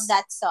 I love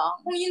that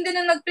song. Kung yun din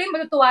ang nag-play,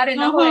 matutuwa rin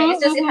ako eh.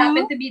 It's just it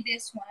happened to be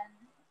this one.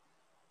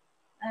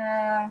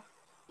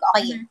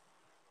 Okay.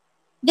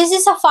 This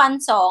is a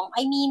fun song.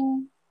 I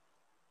mean,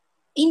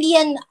 hindi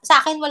yan, sa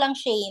akin walang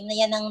shame na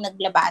yan ang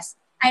naglabas.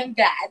 I'm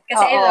glad.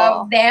 Kasi I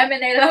love them and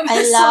I love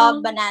the song. I love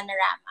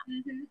Bananarama.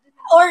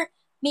 Or,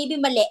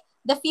 maybe mali.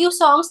 The few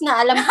songs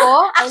na alam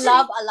ko, I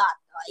love a lot.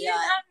 Yun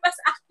ang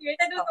mas accurate.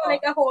 I don't know,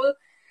 like a whole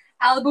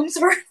album's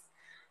worth.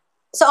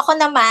 So, ako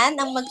naman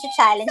ang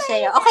mag-challenge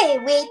sa'yo.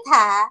 Okay, wait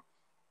ha.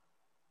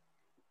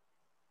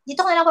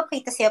 Dito ko na lang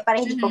papakita sa'yo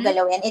para hindi ko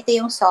galawin. Ito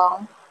yung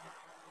song.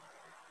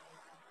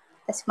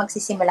 Tapos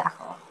magsisimula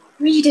ako.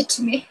 Read it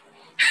to me.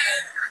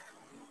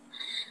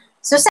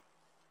 So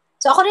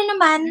ako rin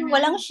naman,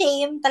 walang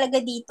shame talaga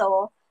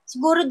dito.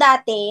 Siguro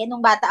dati,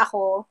 nung bata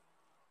ako,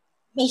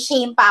 may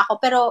shame pa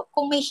ako. Pero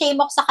kung may shame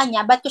ako sa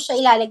kanya, ba't ko siya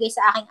ilalagay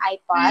sa aking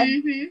iPod?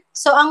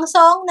 So, ang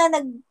song na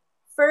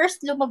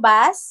first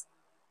lumabas,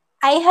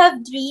 I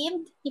Have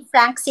Dreamed ni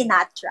Frank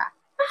Sinatra.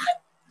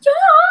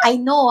 Yeah.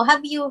 I know.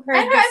 Have you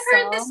heard this song? I've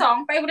heard this song,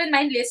 but I wouldn't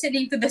mind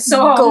listening to the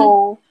song.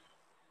 Go.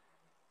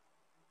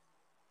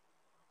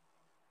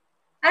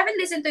 I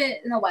haven't listened to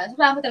it in a while. So,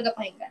 wala mo talaga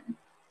pakinggan.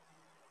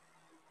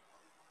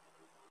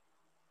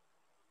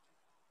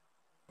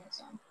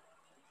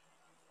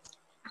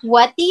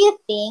 What do you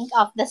think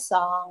of the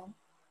song?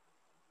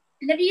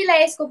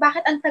 Na-realize ko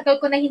bakit ang tagal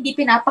ko na hindi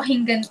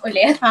pinapakinggan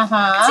ulit.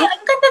 Uh-huh. Kasi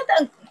ang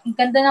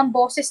ganda ng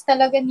boses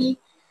talaga ni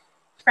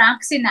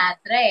Frank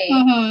Sinatra eh.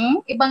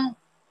 Mm-hmm. Ibang,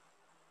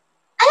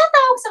 anong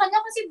tawag sa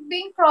kanya? Kasi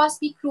Bing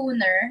Crosby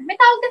crooner. May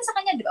tawag din sa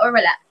kanya, di ba? Or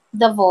wala?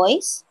 The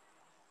Voice?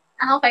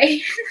 Ah,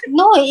 okay.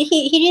 No, he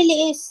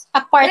really is.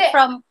 Apart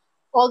from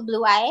Old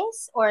Blue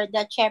Eyes or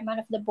the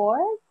chairman of the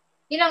board.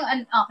 Yun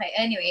ang, okay,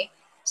 anyway.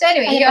 So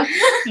anyway, yun.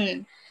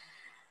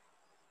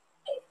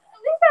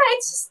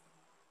 It's just,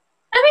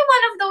 I mean,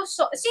 one of those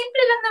songs,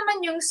 simple lang naman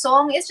yung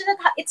song, it's just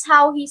that it's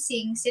how he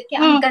sings it,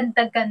 kaya ang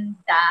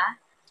ganda-ganda.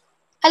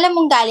 Alam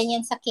mong galing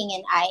yan sa King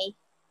and I.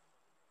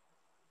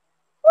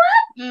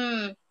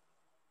 What?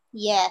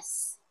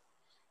 Yes.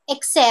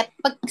 Except,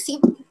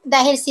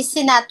 dahil si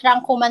Sinatra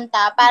ang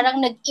kumanta, parang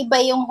nag-iba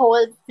yung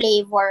whole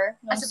flavor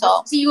ng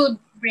song. Si Yul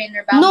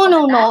Brynner ba? No,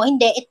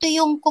 hindi. Ito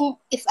yung,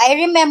 if I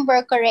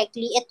remember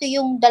correctly, ito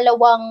yung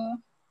dalawang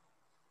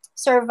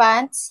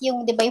servants,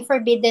 yung, di ba, yung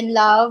Forbidden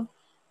Love.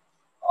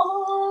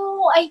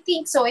 Oh, I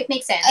think so. It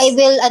makes sense. I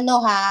will,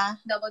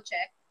 double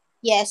check.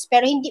 Yes,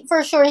 pero hindi,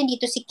 for sure, hindi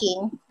to si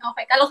King.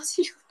 Okay, kala ko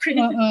si Yul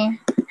Brynner.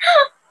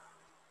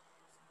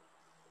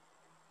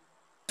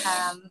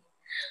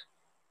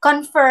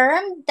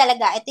 Confirmed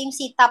talaga. Ito yung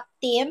si Top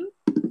Team.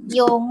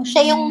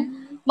 Siya yung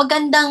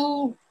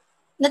magandang,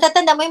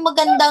 natatanda mo yung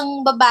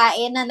magandang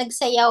babae na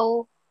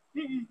nagsayaw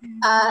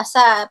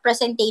sa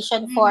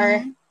presentation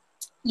for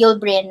Yul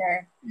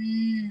Brynner.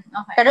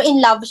 Okay. Pero in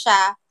love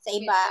siya sa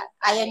iba.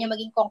 Ayaw niya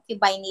maging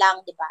concubine lang,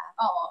 di ba?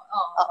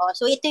 Oo.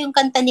 So, ito yung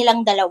kanta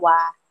nilang dalawa.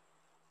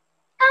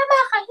 Tama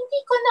ka, hindi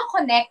ko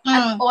na-connect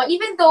at all.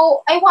 Even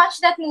though I watched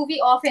that movie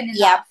often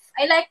enough.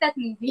 I like that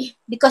movie.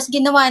 Because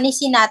ginawa ni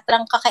Sinatra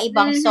ang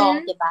kakaibang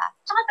song, di ba?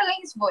 Tsaka talaga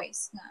his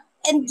voice.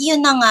 And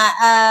yun na nga,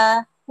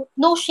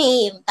 no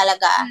shame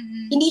talaga.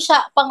 Hindi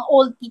siya pang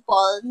old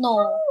people.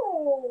 No.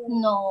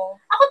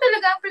 Ako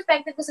talaga, ang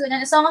perspective ko sa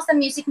ganyan, as long as the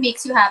music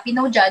makes you happy,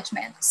 no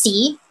judgment.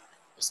 See?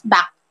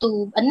 Back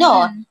to,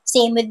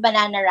 same with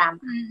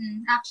Bananarama.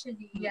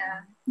 Actually,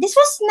 yeah. This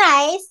was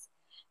nice.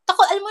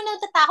 Alam mo,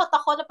 natatakot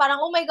ako na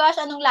parang, oh my gosh,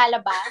 anong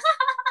lalabas?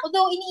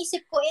 Although,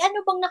 iniisip ko,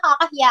 ano bang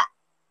nakakahiya?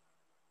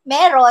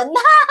 Meron.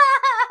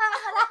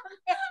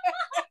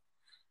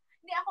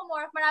 Hindi ako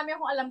marami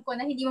akong alam ko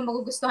na hindi mo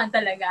magugustuhan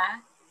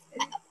talaga.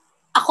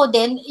 Ako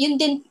din, yun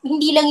din,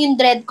 hindi lang yung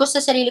dread ko sa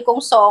sarili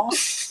kong song.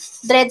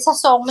 Dread sa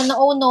song na,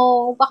 oh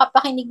no, baka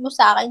pakinig mo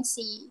sa akin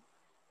si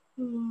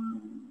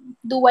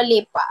Dua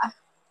Lipa.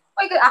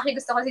 Actually,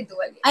 gusto ko si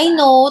Dua Lipa. I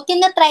know,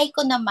 tinatry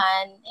ko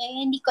naman.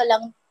 Hindi ko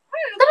lang.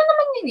 Ganun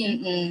naman yun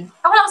eh.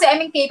 Ako lang kasi,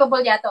 I'm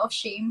incapable yata of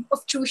shame,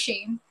 of true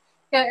shame.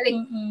 Like,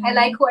 I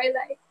like who I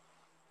like.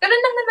 Ganun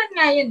lang naman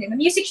nga yun eh.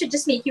 Music should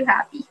just make you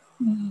happy.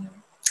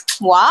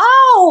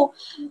 Wow!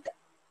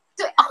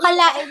 So,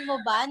 akalain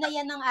mo ba na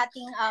yan ang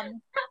ating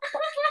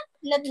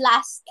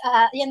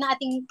yan ang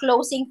ating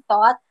closing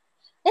thought?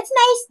 That's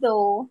nice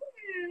though.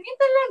 Yun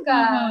talaga.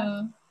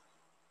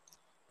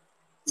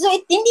 So,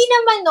 hindi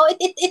naman, no,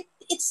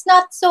 it's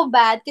not so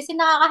bad kasi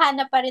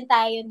nakakahanap pa rin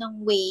tayo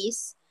ng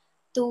ways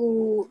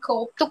to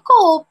cope.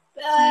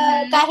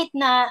 Kahit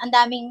na ang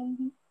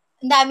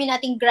dami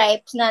nating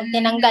gripes na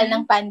tinanggal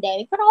ng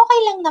pandemic. Pero okay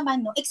lang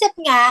naman, no? Except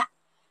nga,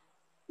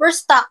 we're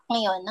stuck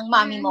ngayon ng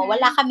mami mo.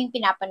 Wala kaming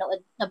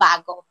pinapanood na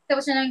bago.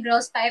 Tapos na ng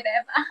Girls 5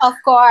 Eva. Of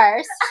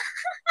course.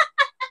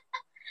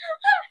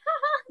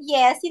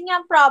 Yes, yun nga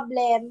ang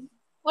problem.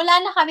 Wala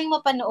na kaming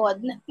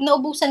mapanood.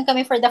 Naubusan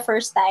kami for the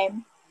first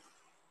time.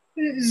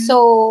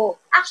 So,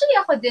 actually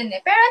ako din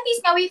eh. Pero at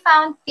least nga we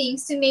found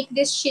things to make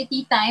these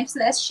shitty times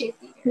less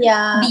shitty.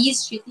 Yeah.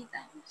 These shitty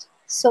times.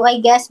 So, I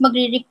guess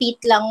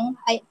magre-repeat lang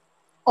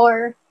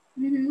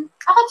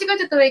Ako siguro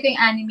tutuloy ko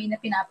yung anime na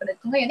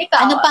pinapanood ko ngayon. Ikaw?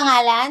 Anong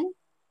pangalan?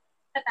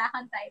 Attack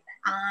on Titan.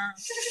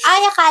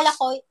 Akala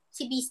ko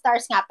si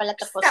Beastars nga pala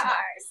tapos.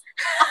 Stars.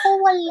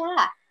 Ako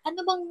wala. Ano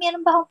bang,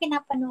 meron ba akong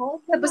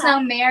pinapanood? Tapos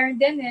ng Mare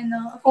din eh,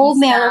 no?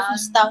 Mare of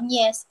Easttown,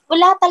 yes.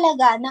 Wala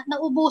talaga.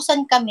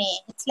 Naubusan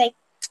kami. It's like,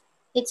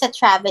 it's a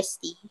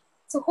travesty.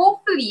 So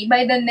hopefully,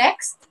 by the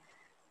next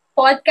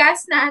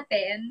podcast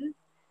natin,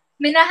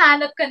 may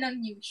nahanap ka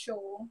ng new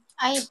show.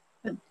 I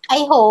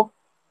hope,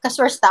 because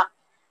we're stuck.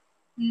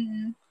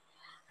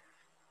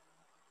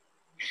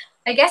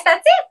 I guess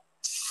that's it.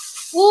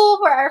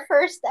 For our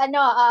first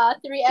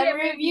 3M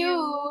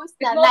reviews.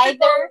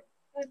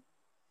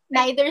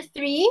 Neither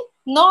 3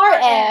 nor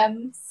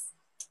M's.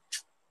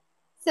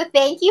 So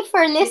thank you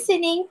for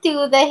listening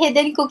to the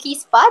Hidden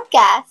Cookies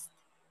podcast.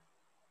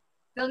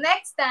 Till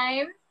next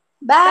time.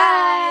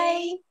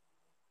 Bye!